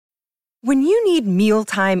When you need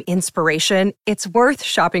mealtime inspiration, it's worth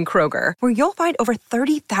shopping Kroger, where you'll find over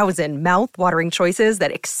 30,000 mouth-watering choices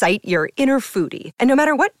that excite your inner foodie. And no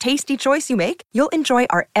matter what tasty choice you make, you'll enjoy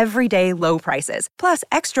our everyday low prices, plus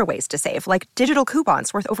extra ways to save, like digital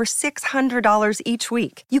coupons worth over $600 each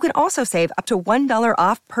week. You can also save up to $1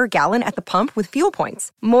 off per gallon at the pump with fuel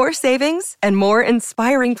points. More savings and more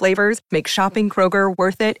inspiring flavors make shopping Kroger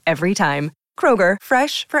worth it every time. Kroger,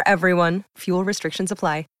 fresh for everyone. Fuel restrictions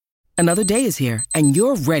apply. Another day is here, and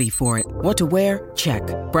you're ready for it. What to wear? Check.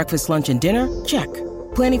 Breakfast, lunch, and dinner? Check.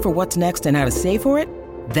 Planning for what's next and how to save for it?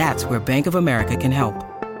 That's where Bank of America can help.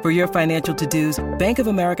 For your financial to-dos, Bank of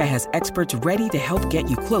America has experts ready to help get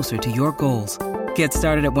you closer to your goals. Get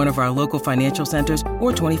started at one of our local financial centers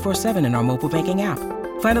or 24/7 in our mobile banking app.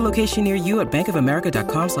 Find a location near you at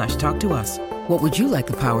bankofamerica.com/talktous. What would you like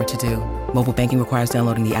the power to do? Mobile banking requires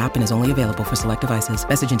downloading the app and is only available for select devices.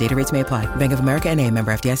 Message and data rates may apply. Bank of America N.A.,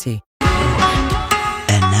 member FDIC.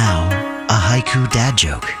 And now, a haiku dad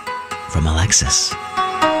joke from Alexis.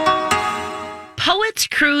 Poets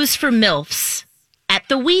cruise for MILFs at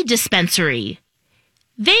the weed dispensary.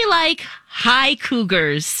 They like high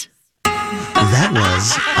cougars. That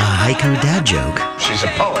was a haiku dad joke. She's a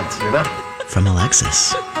poet, you know? From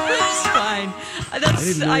Alexis. That's fine. I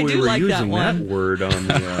didn't know I we do were like using that one. that word on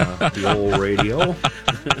the old radio.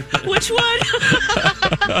 Which one?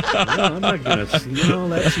 No, I'm not going to. That's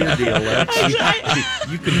your deal, Lex.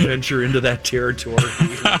 You can venture into that territory.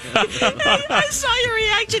 I saw your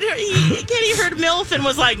reaction. Kenny heard MILF and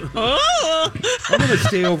was like, oh. I'm going to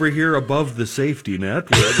stay over here above the safety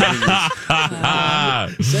net where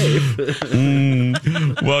everything's safe.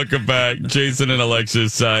 Welcome back, Jason and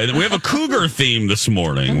Alexis. We have a cougar theme this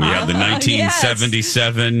morning. We have the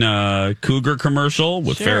 1977 Cougar commercial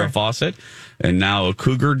with Farrah Fawcett, and now a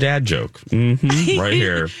cougar dad joke. Right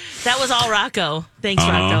here. That was all Rocco. Thanks,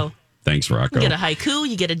 Rocco. Thanks, Rocco. You get a haiku,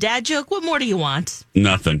 you get a dad joke. What more do you want?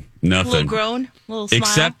 Nothing. A little groan, a little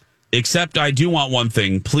smile. Except I do want one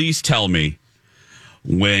thing. Please tell me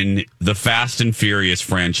when the Fast and Furious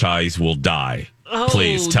franchise will die. Oh,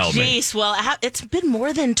 please tell me. Well, it's been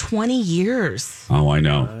more than 20 years. Oh, I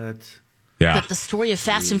know. Yeah. That the story of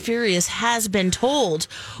Fast and Furious has been told.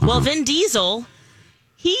 Well, Vin Diesel,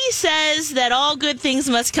 he says that all good things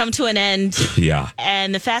must come to an end. Yeah.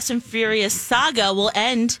 And the Fast and Furious saga will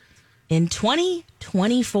end in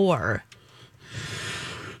 2024.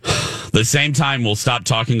 The same time we'll stop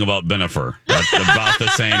talking about Bennifer. That's about the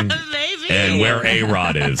same. Maybe. And where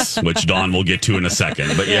A-Rod is, which Dawn will get to in a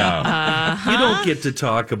second. But You don't get to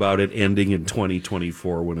talk about it ending in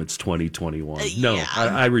 2024 when it's 2021. No,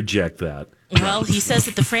 I reject that. Well, he says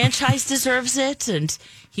that the franchise deserves it, and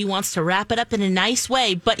he wants to wrap it up in a nice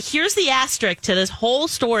way. But here's the asterisk to this whole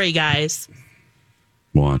story, guys.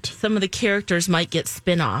 What? Some of the characters might get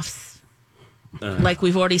spin-offs, like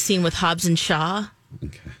we've already seen with Hobbs and Shaw.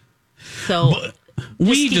 Okay. So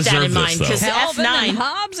we keep that in deserve mind, this, though. Calvin F9, and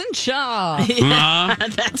Hobbs and Shaw.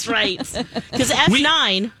 That's right. Because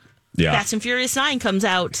F9, Fast and Furious 9 comes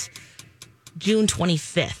out June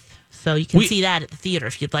 25th. So you can see that at the theater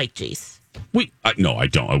if you'd like, Jace. No, I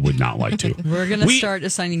don't. I would not like to. We're going to start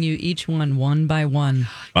assigning you each one by one.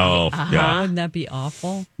 Oh, yeah. Wouldn't that be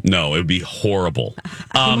awful? No, it would be horrible.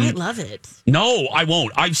 I might love it. No, I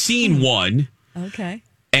won't. I've seen one. Okay.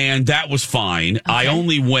 And that was fine. Okay. I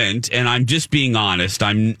only went, and I'm just being honest.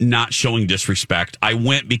 I'm not showing disrespect. I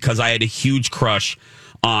went because I had a huge crush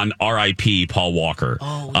on R.I.P. Paul Walker.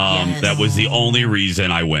 Oh, yes. That was the only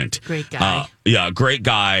reason I went. Great guy. Great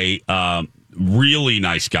guy. Really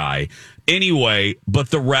nice guy. Anyway, but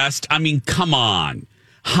the rest, I mean, come on.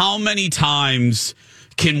 How many times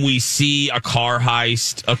can we see a car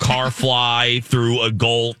heist, a car fly through a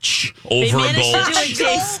gulch, over a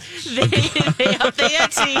gulch? They up the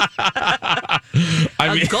ante.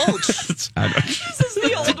 I mean, a gulch. This is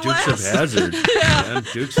the old Dukes of Hazzard. Man,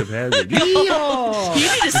 Dukes of Hazzard. You need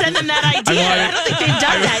to send them that idea. I don't think they've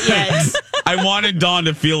done that yet. I wanted Dawn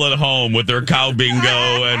to feel at home with her cow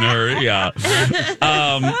bingo and her,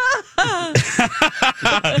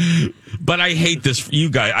 But I hate this,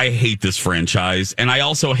 you guys. I hate this franchise, and I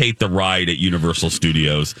also hate the ride at Universal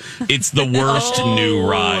Studios. It's the worst new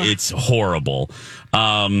ride. It's horrible.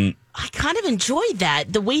 I kind of enjoyed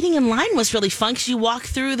that. The waiting in line was really fun because you walk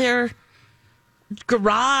through their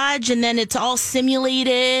garage, and then it's all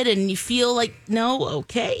simulated, and you feel like, no.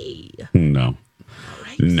 No.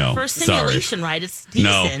 Right. No. For a simulation ride, it's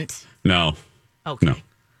decent. No. Okay. No.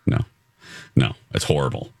 It's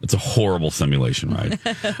horrible. It's a horrible simulation ride.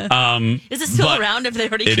 Is it still around if they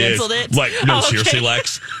already canceled it? Seriously,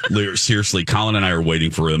 Lex. Seriously, Colin and I are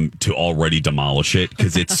waiting for him to already demolish it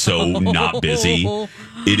because it's so not busy.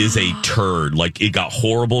 It is a turd. Like, it got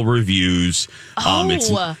horrible reviews.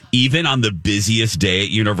 It's even on the busiest day at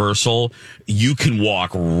Universal, you can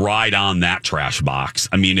walk right on that trash box.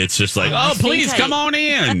 I mean, it's just like, please come on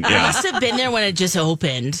in. I must have been there when it just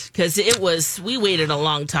opened because we waited a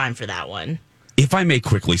long time for that one. If I may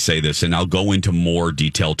quickly say this, and I'll go into more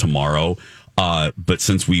detail tomorrow, but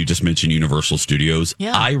since we just mentioned Universal Studios,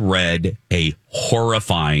 I read a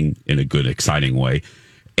horrifying, in a good, exciting way,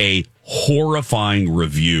 a horrifying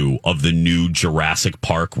review of the new Jurassic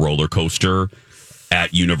Park roller coaster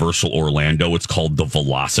at Universal Orlando. It's called the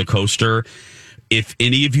Velocicoaster. If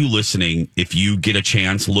any of you listening, if you get a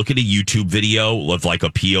chance, look at a YouTube video of like a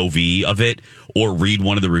POV of it or read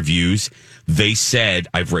one of the reviews. They said,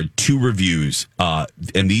 I've read 2 reviews,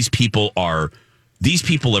 and these people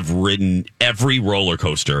have ridden every roller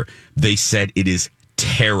coaster. They said it is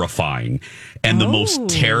terrifying. And the most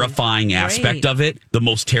terrifying aspect of it,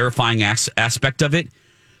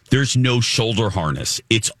 there's no shoulder harness.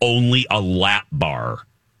 It's only a lap bar.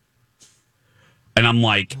 And I'm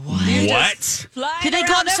like, what? Did they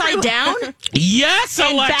go upside down? Yes,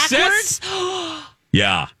 and Alexis. Backwards?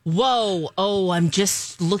 Yeah. Whoa. Oh, I'm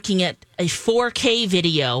just looking at a 4K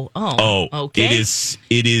video. Oh, okay. It is.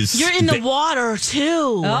 You're in the water,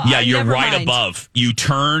 too. You're right above. You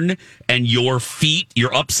turn and your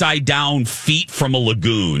upside down feet from a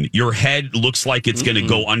lagoon. Your head looks like it's going to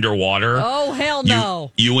go underwater. Oh, hell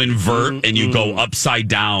no. You invert and you go upside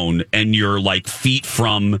down and you're like feet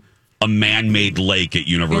from a man-made lake at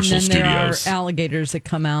Universal Studios. There are alligators that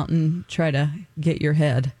come out and try to get your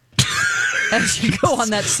head. As you go on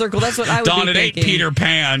that circle, that's what I would Dawn, be thinking. It ain't Peter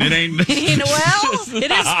Pan. It ain't.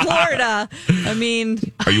 It is Florida. I mean,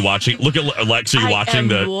 are you watching? Look at Alexa. Are you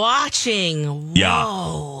watching? I'm watching. Whoa.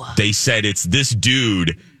 Yeah. They said it's this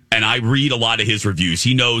dude, and I read a lot of his reviews.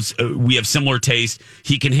 He knows we have similar taste.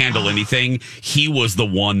 He can handle anything. He was the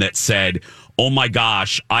one that said, "Oh my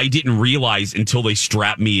gosh, I didn't realize until they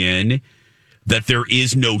strapped me in." That there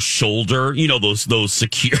is no shoulder, those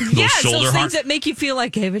secure, those shoulder those things that make you feel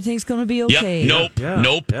like everything's going to be okay. Yep.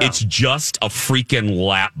 Nope. Yeah. It's just a freaking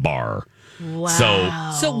lap bar.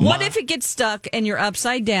 Wow. So what if it gets stuck and you're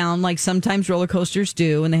upside down, like sometimes roller coasters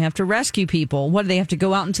do, and they have to rescue people? What do they have to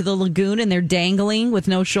go out into the lagoon and they're dangling with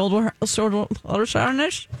no shoulder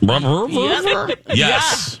harness?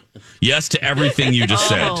 Yes. Yes to everything you just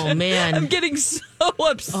said. Oh, man. I'm getting so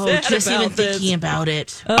upset just about even this. thinking about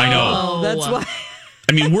it. I know. That's why.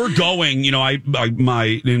 I mean, we're going,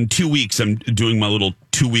 in 2 weeks, I'm doing my little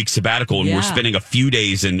 2-week sabbatical, and we're spending a few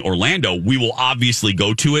days in Orlando. We will obviously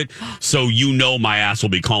go to it. So, my ass will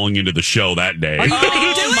be calling into the show that day. Are you going to do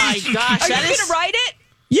it? Oh, my gosh. Are you going to ride it?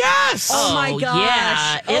 Yes. Oh, my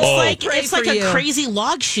gosh. Yeah. It's like a crazy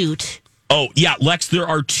log chute. Oh, yeah, Lex, there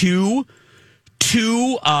are two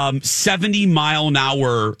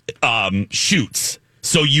 70-mile-an-hour chutes.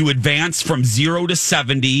 So you advance from 0 to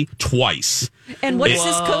 70 twice. And what is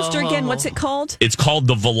this coaster again? What's it called? It's called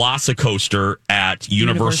the Velocicoaster at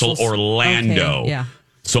Universal Orlando. Okay, yeah.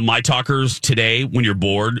 So my talkers today, when you're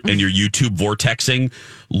bored and you're YouTube vortexing,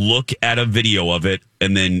 look at a video of it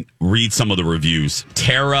and then read some of the reviews.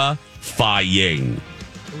 Terrifying.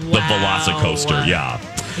 The Velocicoaster, yeah.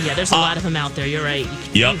 Yeah, there's a lot of them out there. You're right.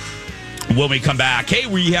 Yep. When we come back, hey,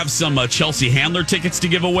 we have some Chelsea Handler tickets to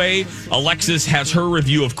give away. Alexis has her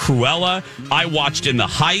review of Cruella. I watched In the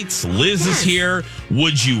Heights. Liz is here.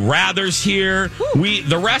 Would You Rather's here.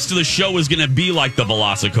 The rest of the show is going to be like the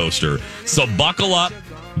Velocicoaster. So buckle up.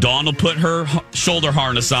 Dawn will put her shoulder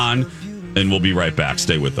harness on, and we'll be right back.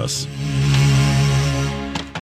 Stay with us.